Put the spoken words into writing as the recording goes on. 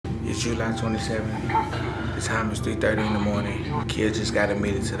July 27th. The time is 3:30 in the morning. Kid just got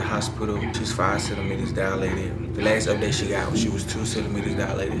admitted to the hospital. She's 5 centimeters dilated. The last update she got was she was 2 centimeters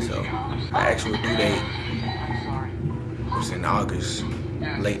dilated, so the actual due date was in August,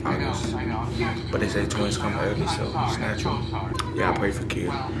 late August. But they say twins come early, so it's natural. Y'all pray for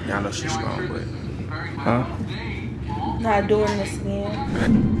Kid. Y'all know she's strong, but not doing this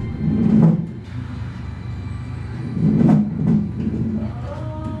again.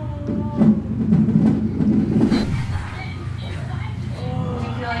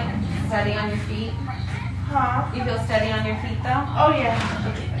 Steady on your feet? Huh? You feel steady on your feet though? Oh yeah.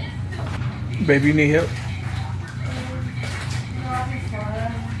 baby, you need help? No, I'll be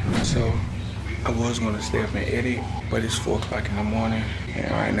fine. So I was gonna stay up and edit, but it's 4 o'clock in the morning, and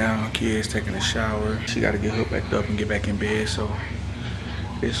right now Kid's taking a shower. She gotta get hooked up and get back in bed, so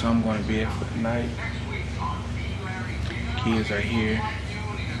this is where I'm gonna be at for the night. Kids are here.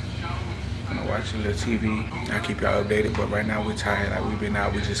 I'm gonna watch a little TV. I'll keep y'all updated, but right now we're tired. Like, we've been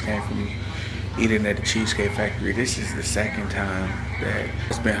out. We just came from eating at the Cheesecake Factory. This is the second time that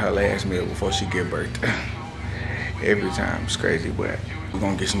it's been her last meal before she give birth. Every time. It's crazy, but we're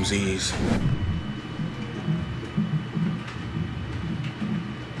gonna get some Z's.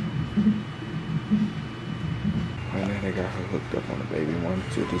 Right now they got her hooked up on the baby 1,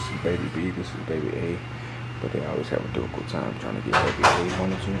 2. This is baby B, this is baby A. But they always have a difficult time trying to get baby A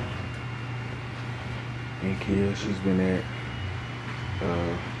 1 or 2. And Kia, she's been at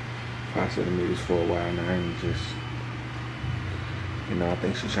 5 centimeters for a while now, and just, you know, I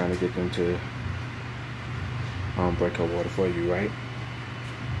think she's trying to get them to break her water for you, right?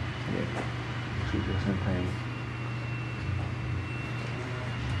 Yeah, she's just in pain.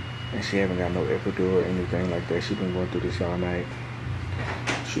 And she haven't got no epidural or anything like that. She's been going through this all night.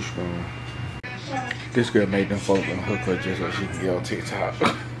 She's strong. This girl made them folk and hook her just so she can get on TikTok.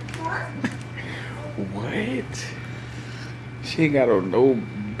 What? She ain't got on no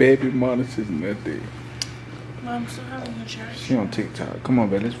baby monitors, nothing. Mom, still having her church. She on TikTok. Come on,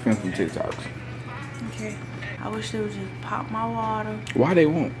 babe, let's film some TikToks. Okay. I wish they would just pop my water. Why they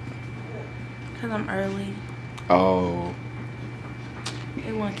won't? Because I'm early. Oh.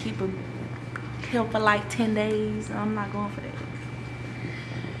 They want to keep a pill for like 10 days. And I'm not going for that.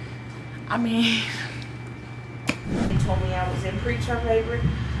 I mean, they told me I was in preterm labor.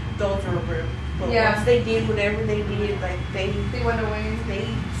 Those are real. But once they did whatever they did, like they went away. They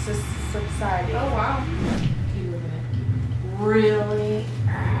subsided. Oh wow. Really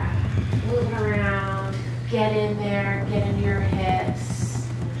moving around, get in there, get into your hips,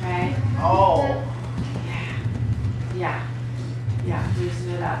 okay? Oh. Yeah,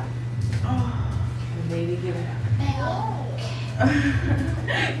 loosen it up. Oh. And maybe give it up.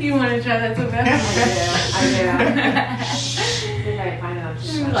 You want to try that so bad? I do. I think I find it on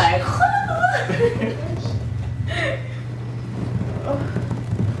She was like,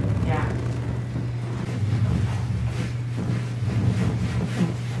 yeah.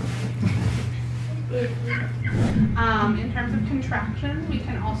 In terms of contractions, we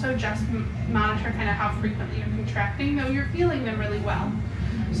can also just monitor kind of how frequently you're contracting, though you're feeling them really well.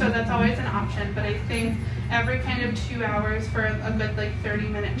 So that's always an option, but I think every kind of 2 hours for a good like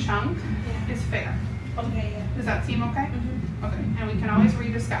 30-minute chunk is fair. okay, yeah. Does that seem okay? Mm-hmm. Okay, and we can always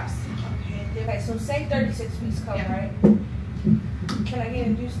rediscuss. Okay, so say 36 weeks come, Yeah. right? Can I get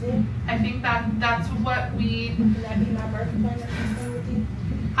induced then? I think that's what we, Can that be my birth plan or something with you?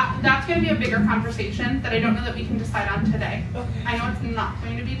 that's going to be a bigger conversation that I don't know that we can decide on today. Okay. I know it's not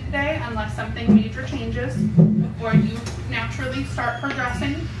going to be today unless something major changes or you naturally start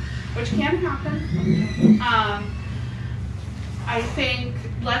progressing, which can happen. I think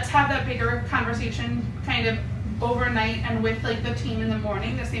let's have that bigger conversation kind of overnight and with like the team in the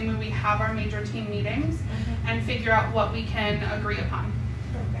morning, the same way we have our major team meetings, and figure out what we can agree upon.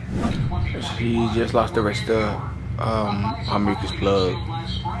 She just lost the rest of her mucus plug.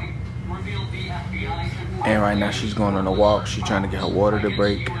 And right now she's going on a walk. She's trying to get her water to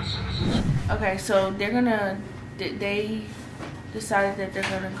break. Okay, so they decided that they're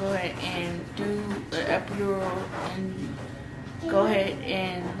gonna go ahead and do an epidural and go ahead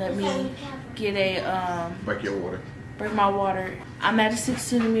and let me get a Break your water. break my water. I'm at 6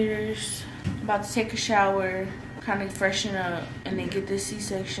 centimeters, about to take a shower, kind of freshen up, and then get this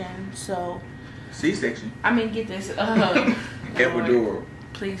C-section. So C-section? I mean get this Epidural.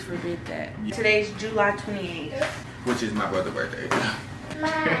 Please forbid that. Today's July 28th. Which is my brother's birthday.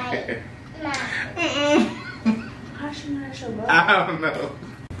 How she know that's your brother? I don't know.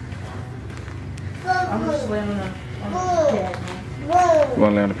 I'm just laying on the pad. You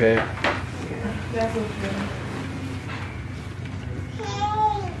want to lay on the pad? That's okay.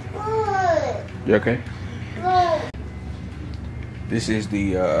 You okay? This is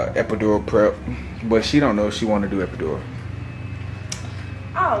the epidural prep, but she don't know if she want to do epidural.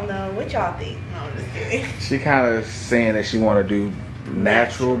 I don't know. What y'all think? No, I'm just kidding. She kind of saying that she want to do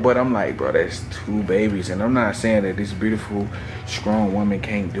natural, but I'm like, bro, that's 2 babies, and I'm not saying that this beautiful, strong woman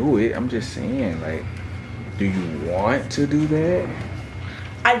can't do it. I'm just saying, like, do you want to do that?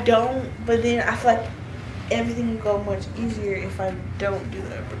 I don't, but then I feel like everything will go much easier if I don't do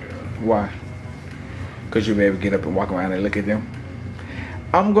the epidural. Why? Because you'll be able to get up and walk around and look at them.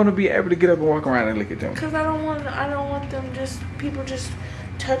 I'm gonna be able to get up and walk around and look at them. Cause I don't want them people just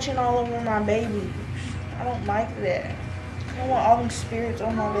touching all over my baby. I don't like that. I don't want all them spirits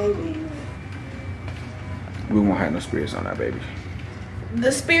on my baby. We won't have no spirits on our baby.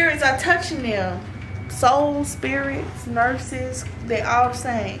 The spirits are touching them. Soul spirits, nurses, they all the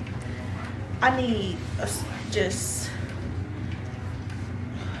same. I need to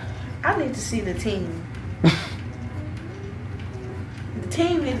see the team. The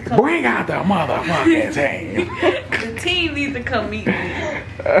team needs to come. Bring out the motherfucking team. The team needs to come meet me.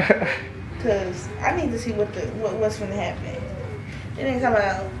 Cause I need to see what's gonna happen. They ain't talking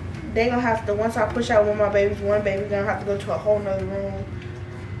about they gonna have to, once I push out one baby's gonna have to go to a whole nother room.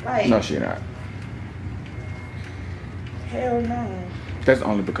 Like, No, she not. Hell no. That's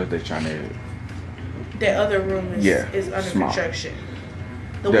only because they're trying to. That other room is under small. construction.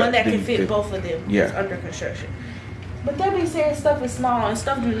 The one that can fit both of them yeah. is under construction. But they be saying stuff is small and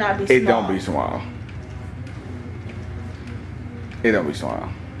stuff do not be small. It don't be small. It don't be small.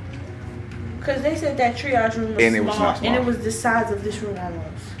 Cause they said that triage room was And it small, was not small. and it was the size of this room almost.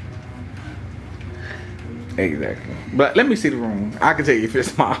 Exactly. But let me see the room. I can tell you if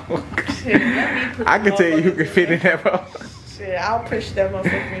it's small. Shit, let me put I can tell you who motherfuckers can fit in that room. Shit, I'll push that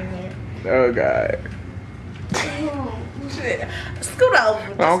motherfucker in there. Oh God. Shit. Scoot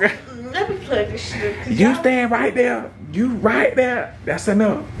over. Okay. Let me plug this shit. You stand right there. You right there. That's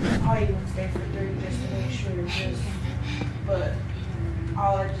enough. All you want to stay for 3 just to make sure but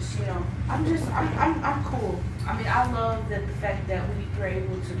all I just, I'm cool. I mean, I love the fact that we were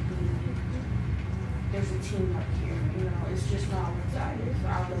able to be, there's a team up here, it's just not one-sided, so I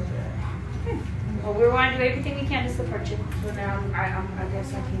love that. Well, we want to do everything we can to support you. So now I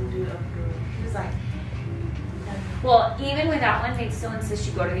guess I can do the upgrade. It's like, Well, even with that one, they'd still insist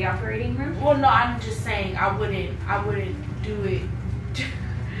you go to the operating room. well, no, I'm just saying I wouldn't do it.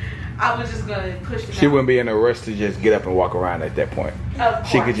 I was just gonna push it. She wouldn't be in a rush to just get up and walk around at that point. Of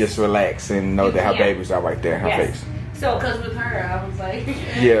She could course. just relax and know that her Yeah. babies are right there in her Yes. face. So, Because with her, I was like,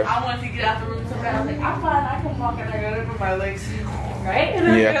 Yeah. I wanted to get out the room so bad. I was like, I'm fine, I can walk, and I got up with my legs. right? And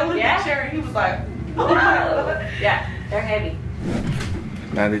then Yeah. I looked at the chair, and he was like, Yeah, they're heavy.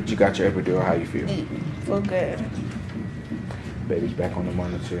 Now that you got your epidural, how you feel? Feel good. Baby's back on the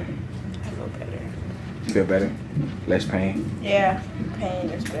monitor. I feel better. Feel better? Less pain? Yeah, pain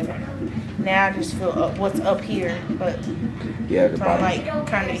is better. Now I just feel what's up here, but Yeah, the from bottom. like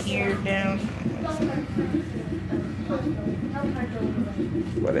kind of here down.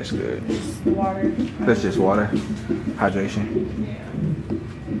 Well, that's good. Just water. That's just water. Hydration.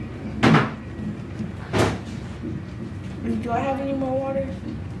 Do I have any more water?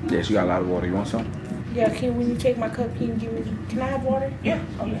 Yes, you got a lot of water. You want some? Yeah, when you take my cup, can I have water? Yeah.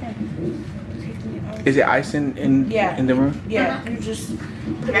 Okay. Is it ice in Yeah. the room? Yeah, you just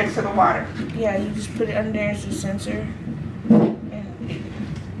put it next to the water. Yeah, you just put it under there as a sensor. And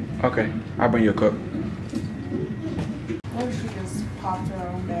Okay, I'll bring you a cup. what if she just popped her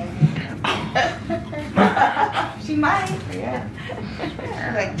own bag? She might. Yeah.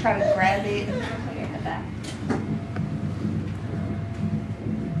 Like trying to grab it.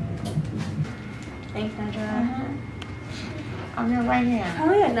 Thanks, Sandra. On your right hand.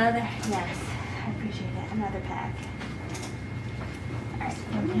 Oh, yeah, another. Yes, I appreciate it. Another pack. All right,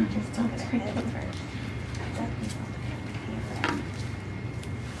 let me just talk to her first.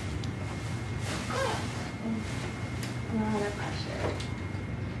 A lot of pressure.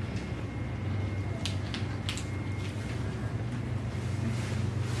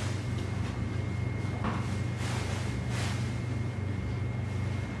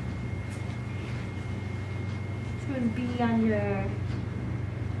 So it would be on your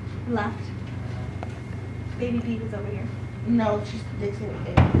left. Baby B was over here. No, they said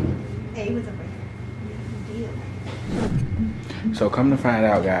A was over here. D. So come to find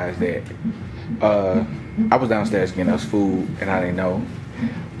out, guys, that I was downstairs getting us food and I didn't know,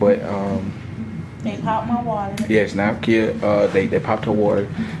 but they popped my water. yes, now kid, they popped her water.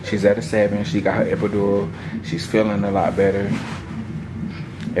 She's at a 7. She got her epidural. She's feeling a lot better.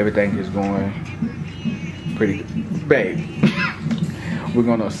 Everything is going pretty good. Babe, We're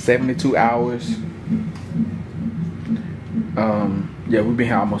going on 72 hours. Yeah, we've been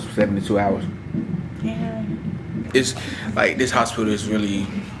here almost 72 hours. Yeah. It's like this hospital is really,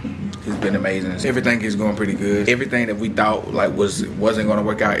 it's been amazing. Everything is going pretty good. Everything that we thought like wasn't going to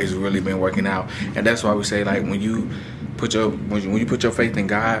work out is really been working out, and that's why we say like when you put your faith in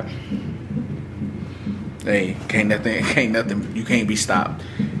God, hey, can't nothing. You can't be stopped.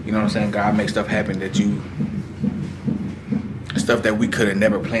 You know what I'm saying? God makes stuff happen stuff that we could have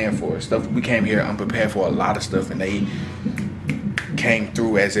never planned for. Stuff we came here unprepared for a lot of stuff, and they came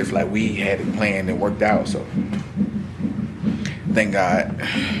through as if like we had it planned and worked out. So thank God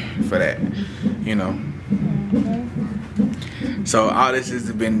for that, you know. So all this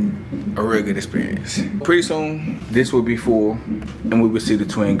has been a real good experience. Pretty soon this will be full and we will see the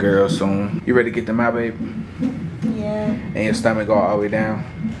twin girls soon. You ready to get them out, babe? Yeah. And your stomach go all the way down?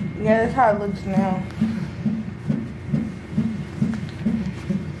 Yeah, that's how it looks now.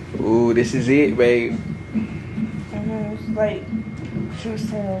 Ooh, this is it, babe. It's like she was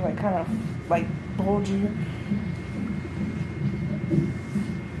saying, like kind of like bulgy.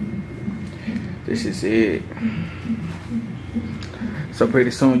 This is it. So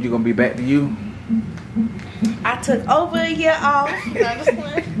pretty soon you're gonna be back to you. I took over a year off.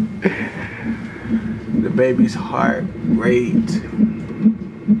 The baby's heart rate,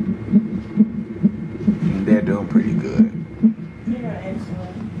 and they're doing pretty good.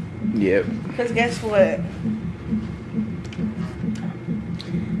 Yep. Because guess what?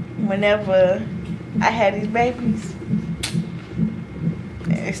 Whenever I had these babies,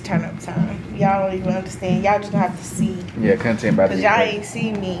 it's turn up time. Y'all don't even understand. Y'all just gonna have to see. Yeah, content about it. Because y'all ain't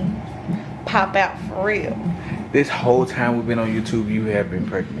see me pop out for real. This whole time we've been on YouTube, you have been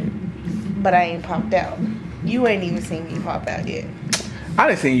pregnant. But I ain't popped out. You ain't even seen me pop out yet. I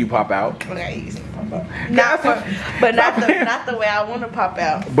didn't see you pop out. Okay, you seen me pop out. Not the way I want to pop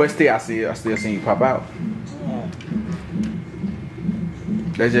out. But still, I still seen you pop out. Yeah.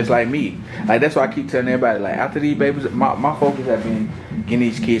 That's just like me. Like that's why I keep telling everybody. Like after these babies, my focus has been getting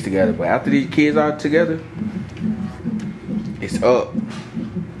these kids together. But after these kids are together, it's up.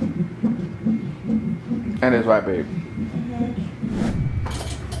 And that's right, baby.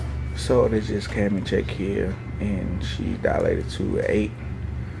 So they just came and checked here, and she dilated to 8,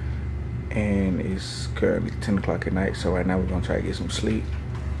 and it's currently 10 o'clock at night. So right now we're gonna try to get some sleep,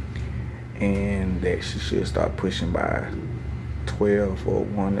 and that she should start pushing by 12 or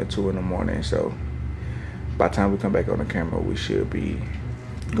 1 or 2 in the morning. So by the time we come back on the camera, we should be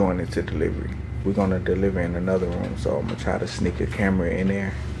going into delivery. We're gonna deliver in another room, so I'm gonna try to sneak a camera in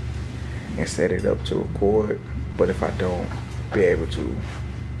there and set it up to record. But if I don't be able to,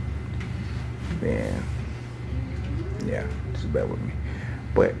 then yeah, just bear with me.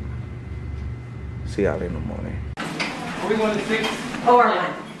 But see y'all in the morning. Are we going to 6? Or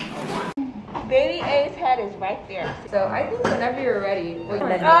 1. Baby A's head is right there. So I think whenever you're ready, and then no one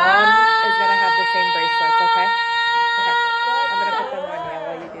is gonna have the same bracelets, okay? Okay. I'm gonna put them on you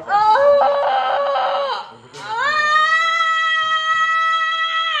while you do this.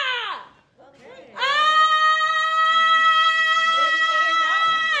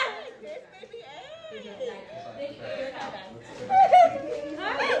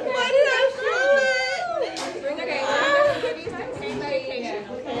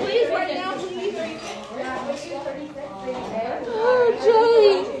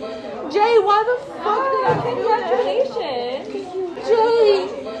 Jay, why the fuck did I congratulations?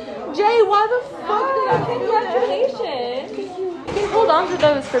 Jay, why the fuck did I congratulations? You can hold on to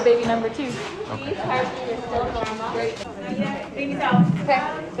those for baby number 2. Okay.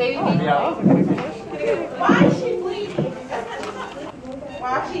 Baby. Why is she bleeding?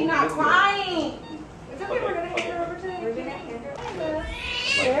 Why is she not crying? It's okay, we're gonna hand her over to the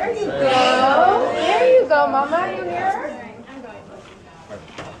There you go. There you go, Mama. Are you here?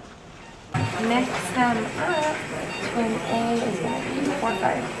 Next up, twin A is going to be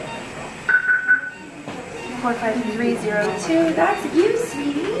 45302. That's you,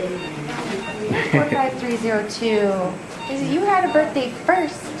 sweetie. 45302. You had a birthday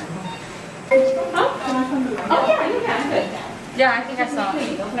first. Oh yeah, you can. Yeah, I think I saw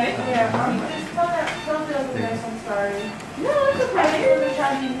it. Yeah, I'm sorry. No, it's okay. I was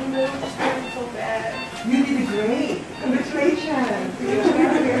trying to be new, just feeling so bad. You did great. Congratulations.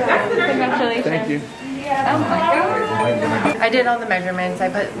 Congratulations. Thank you. Oh my God. I did all the measurements. I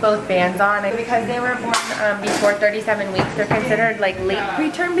put both bands on, and because they were born before 37 weeks, they're considered like late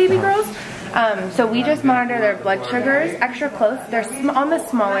preterm baby girls. So we just monitor their blood sugars extra close. They're on the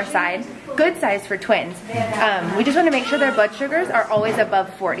smaller side, good size for twins. We just want to make sure their blood sugars are always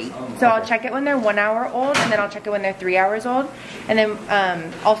above 40. So I'll check it when they're 1 hour old, and then I'll check it when they're 3 hours old. And then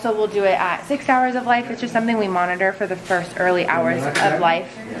also we'll do it at 6 hours of life. It's just something we monitor for the first early hours of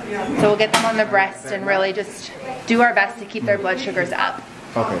life. So we'll get them on the breast and really just do our best to keep their blood sugars up.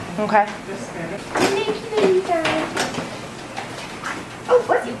 Okay. Okay. Oh,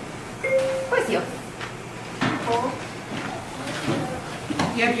 what's you? What's you?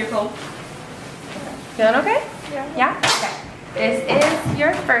 Yeah, you're cold. Feeling okay? Yeah. Okay. This is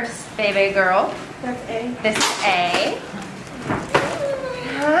your first baby girl. That's A. This is A.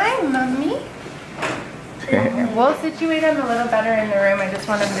 Hi, mommy. We'll situate him a little better in the room. I just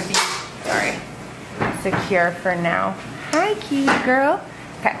want him to be, secure for now. Hi, cute girl.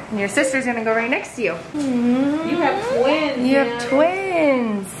 Okay, and your sister's gonna go right next to you. You have twins. You have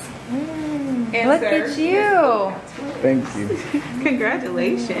twins. Look at you. Thank you.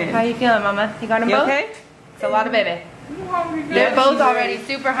 Congratulations. How you feeling, mama? You got them both? Okay? It's a lot of baby. They're both already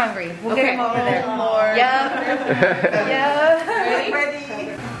super hungry. We'll get them over there. Lord. Yeah. Yeah. Ready?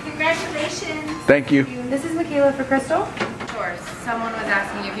 Congratulations. Thank you. This is Michaela for Crystal. Sure. Someone was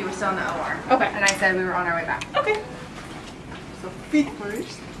asking if you were still in the OR. Okay. And I said we were on our way back. Okay. So feet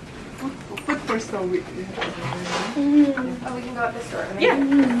first. Foot first on with you. Oh, we can go up this door. Yeah.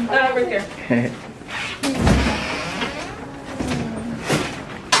 Right there.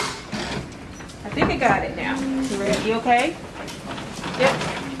 I think I got it now. You okay? Yep.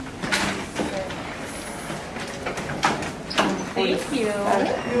 Thank you.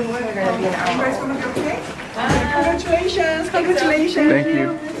 We're gonna be an hour. You guys gonna be okay? Congratulations! Congratulations! Thank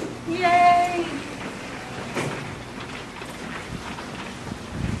you. Yay!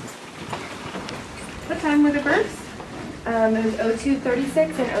 What time were the births? It was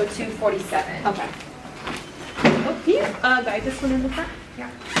 02:36 and 02:47. Okay. Oh, here. Guide this one in the front. Yeah.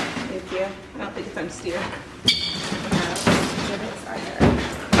 Thank you. I don't think it's on steer.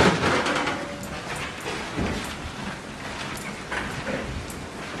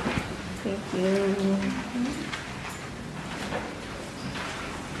 Thank you.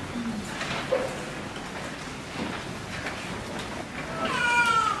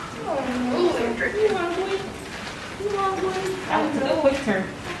 That was a quick turn.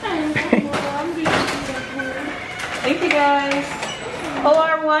 Thank you guys.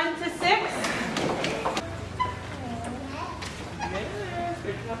 OR 1 to 6.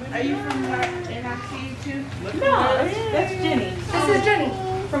 Are you from NIC too? No, that's Jenny. This is Jenny.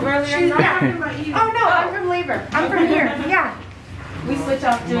 From earlier. Yeah. Oh no, I'm from labor. I'm from here. Yeah. We switch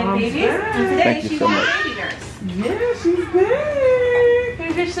off doing babies. And today Thank you she's so a much. baby nurse. Yeah, she's back.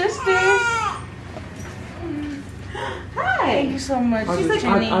 Here's your sisters. Hi. Thank you so much, I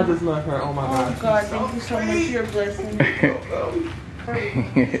Jenny. just love her. Oh my Oh God. God, thank you so much. You're a blessing. You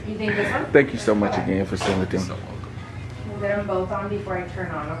think this one? Thank you so much again for sitting with them. We'll get them both on before I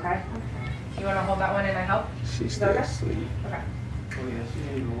turn on, okay? You want to hold that one and I help? She's still asleep. Okay. Oh yeah, she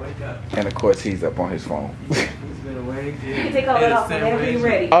didn't even wake up. And of course, he's up on his phone. She's been awake. You can take all that off whenever you're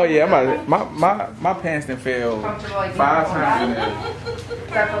ready. Oh yeah, my pants done fell Comfortable, like 5 you times. Does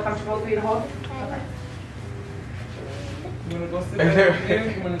that feel comfortable for you to hold? You wanna go sit back over there?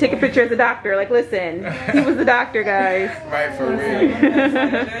 You wanna Take a go- picture of the doctor. Like, listen, he was the doctor, guys. Right, for real. See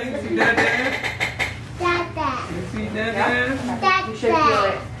that there? You see that there? You should feel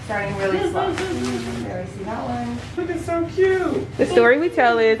it starting really slow. There, we see that one. Look, it's so cute. The story we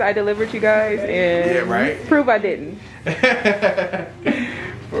tell is I delivered you guys and Yeah, right? prove I didn't.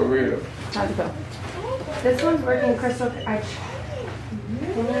 For real. How'd it go? This one's working, Crystal. Help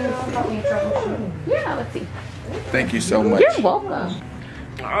me troubleshoot. Yeah, let's see. Thank you so much. You're welcome.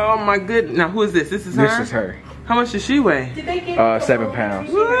 Oh my goodness. Now who is this? This is her? This is her. How much does she weigh? 7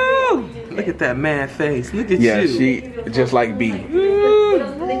 pounds. Woo! Look at that mad face. Look at Yeah, you. she just like B. Woo! Do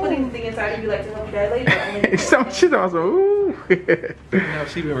they put anything inside of you like to help you dilate? She's also ooh. You know,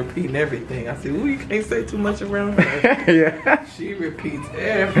 she been repeating everything. I said, ooh, you can't say too much around her. Yeah. She repeats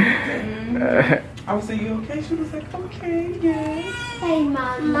everything. I would say, you okay? She was like, okay, yes. Hey,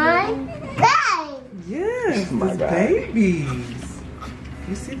 Mom. Yes, My these God. babies.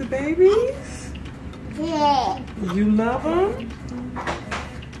 You see the babies? Yeah. You love them?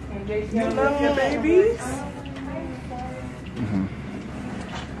 You love your babies? Mhm.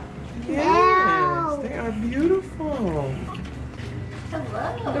 Yes, they are beautiful.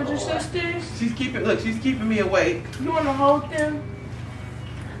 Those your sisters? She's keeping me awake. You want to hold them?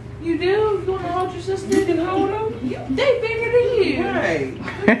 You do? You want to hold your sister? You can hold them? They bigger than you. Right.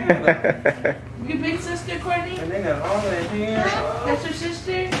 Your big sister, Courtney? And they got all that hair. That's your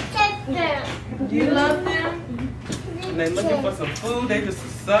sister? Yeah. You love them? And they looking for some food. They just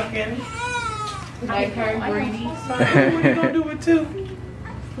sucking. Like her greedy. So what are you gonna do with two?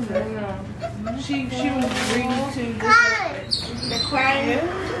 I don't know. She was greedy too. They're crying.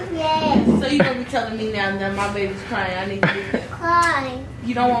 Yes. So you gonna be telling me now that my baby's crying? I need to get that. Cry.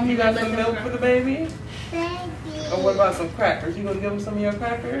 You don't want me You to got let some them milk cry? for the baby? Baby. Or what about some crackers? You gonna give them some of your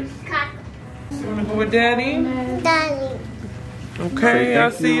crackers? Cock. You wanna go with daddy? Daddy. Okay,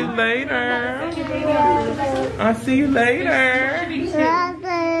 I'll see you later. I'll see you later.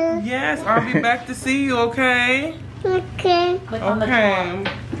 Brother. Yes, I'll be back to see you, okay? Okay. Okay.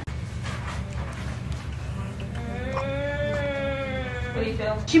 What do you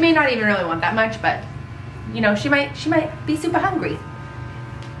feel? She may not even really want that much, but you know, she might be super hungry,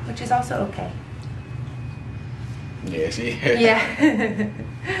 which is also okay. Yeah, she. Yeah.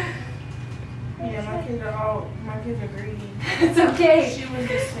 Yeah, my kids are greedy. It's okay. She was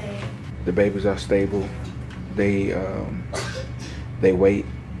just saying. The babies are stable. They weight.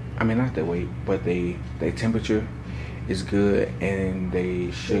 I mean, not their weight, but their temperature is good and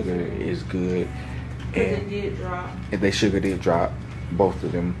their sugar is good. It did drop. And their sugar did drop, both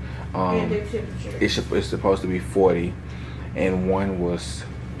of them. And their temperature. It's supposed to be 40, and one was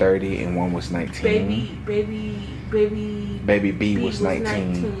 30 and one was 19. Baby B was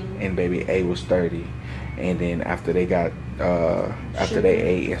 19 and baby A was 30. And then after they got after they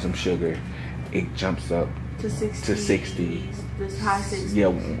ate and some sugar, it jumps up to 60. to 60. This high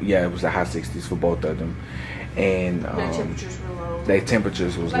 60s. Yeah, it was the high 60s for both of them. And Their temperatures were low. their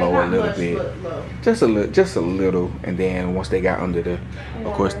temperatures was Like low a not little much, bit. but low. Just a little, and then once they got under the,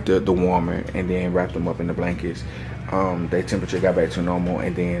 of course, the warmer, and then wrapped them up in the blankets, their temperature got back to normal,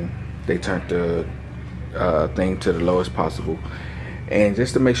 and then they turned the thing to the lowest possible, and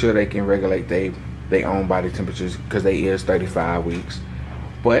just to make sure they can regulate their own body temperatures, because they is 35 weeks,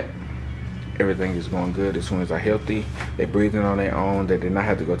 but everything is going good. The twins are healthy. They're breathing on their own. They did not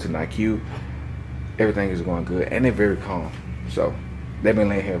have to go to the NICU. Everything is going good, and they're very calm. So they've been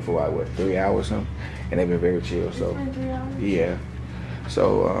laying here for what 3 hours, and they've been very chill. So yeah,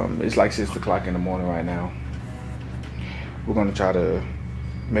 so it's like 6 o'clock in the morning right now. We're gonna try to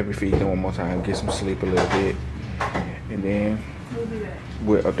maybe feed them one more time, get some sleep a little bit, and then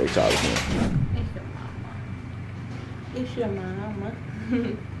we'll update y'all again. It's your mama.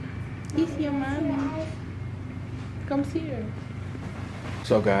 It's your mama. Come see her.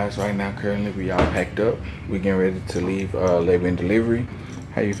 So guys, right now currently we all packed up. We're getting ready to leave labor and delivery.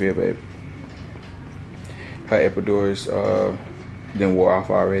 How you feel, babe? Her epidurals then wore off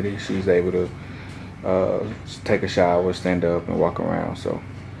already. She's able to take a shower, stand up, and walk around. So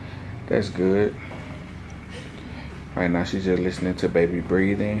that's good. Right now she's just listening to baby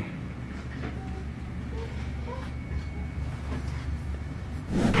breathing.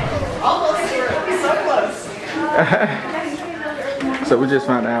 So we just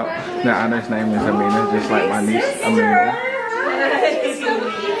found out that Anna's name is Amina, just like my niece Amina.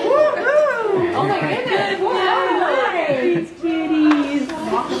 Oh my goodness. Nice. Cuties.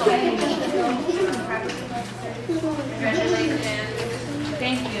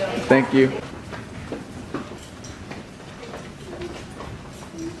 Thank you. Thank you.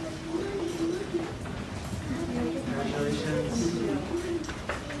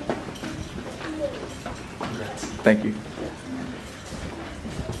 Thank you.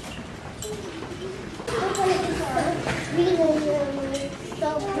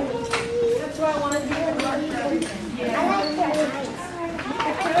 That's why I wanted to be the I like that.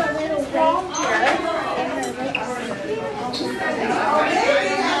 I put a little ball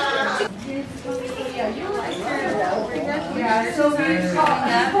Yeah, so we're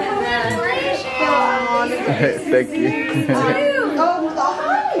calling up and then. Thank you.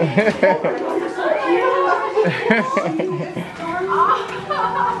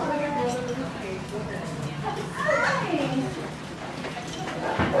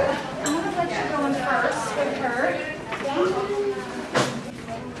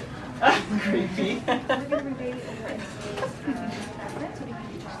 Creepy.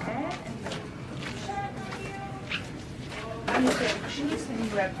 She needs to be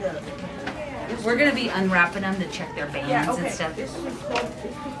wrapped up. We're gonna be unwrapping them to check their bands and stuff. It's too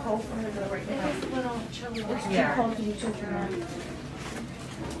cold for her to right now. It's too Yeah. cold to be chilling around.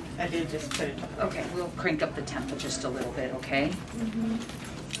 I did just put it. Okay, we'll crank up the temp just a little bit, okay?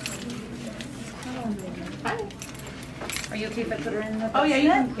 Are you okay if I put her in the Oh yeah, you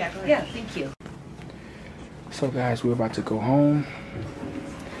bed? can. Yeah, go ahead. Yeah, thank you. So guys, we're about to go home.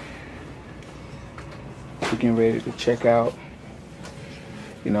 We're getting ready to check out.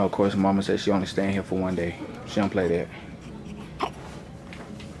 You know, of course, Mama said she only staying here for one day. She don't play that.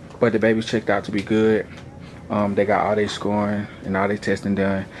 But the babies checked out to be good. They got all their scoring and all their testing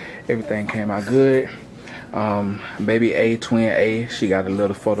done. Everything came out good. Baby A, twin A, she got a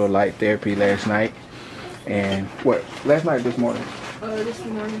little photo light therapy last night. And what? Last night, this morning? This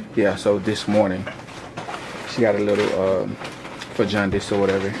morning. Yeah, so this morning she got a little for jaundice or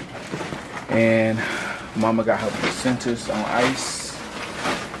whatever. And mama got her placentas on ice.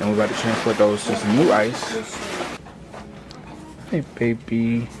 And we're about to transport those to some new ice. Hey,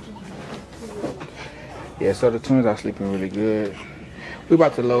 baby. Yeah, so the twins are sleeping really good. We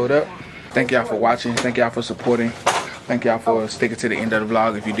about to load up. Thank y'all for watching. Thank y'all for supporting. Thank y'all for sticking to the end of the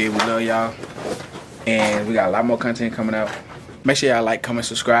vlog. If you did, we love y'all. And we got a lot more content coming out. Make sure y'all like, comment,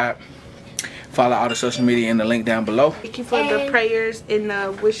 subscribe. Follow all the social media in the link down below. Thank you for the prayers and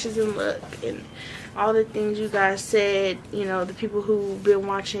the wishes and luck and all the things you guys said. You know, the people who've been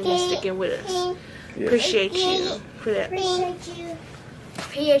watching and sticking with us. Yeah. Appreciate you for that.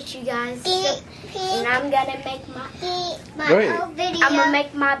 Appreciate you guys. And I'm gonna make my own video. I'm gonna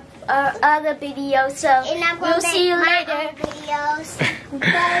make my other videos. So we'll see you later.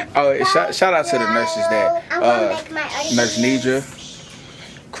 Oh, shout out to the nurses that Nurse Nidra,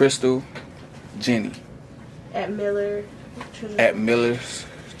 Crystal, Jenny at Miller's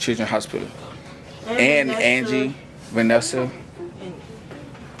Children's Hospital, and Angie, Vanessa.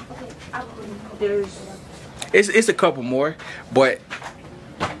 It's a couple more, but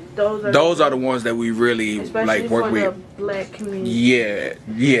those are the ones that we really like work with. The black community. Yeah,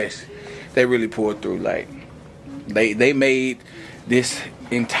 yes, they really pulled through. Like they made this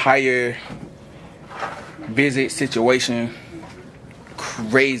entire visit situation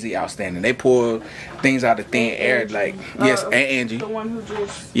crazy outstanding. They pulled things out of thin air. Like yes, and Angie, the one who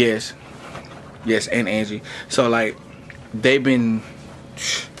just yes, and Angie. So like they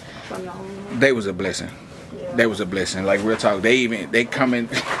was a blessing. They was a blessing. Like real talk. They come and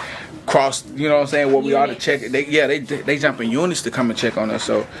cross. You know what I'm saying? What we ought to check. They jump in units to come and check on us.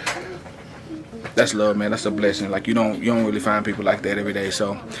 So that's love, man. That's a blessing. Like you don't really find people like that every day.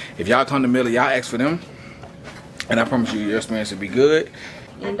 So if y'all come to Miller, y'all ask for them, and I promise you, your experience will be good.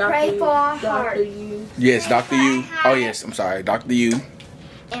 And pray for our heart. Yes, Dr. U. Oh yes, I'm sorry, Dr. U.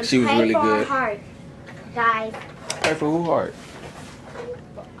 She was really good. Heart, guys. Pray for who heart?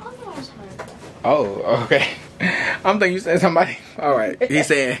 Oh, okay. I'm thinking you said somebody. All right. He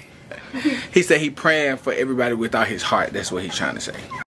said he praying for everybody without his heart. That's what he's trying to say.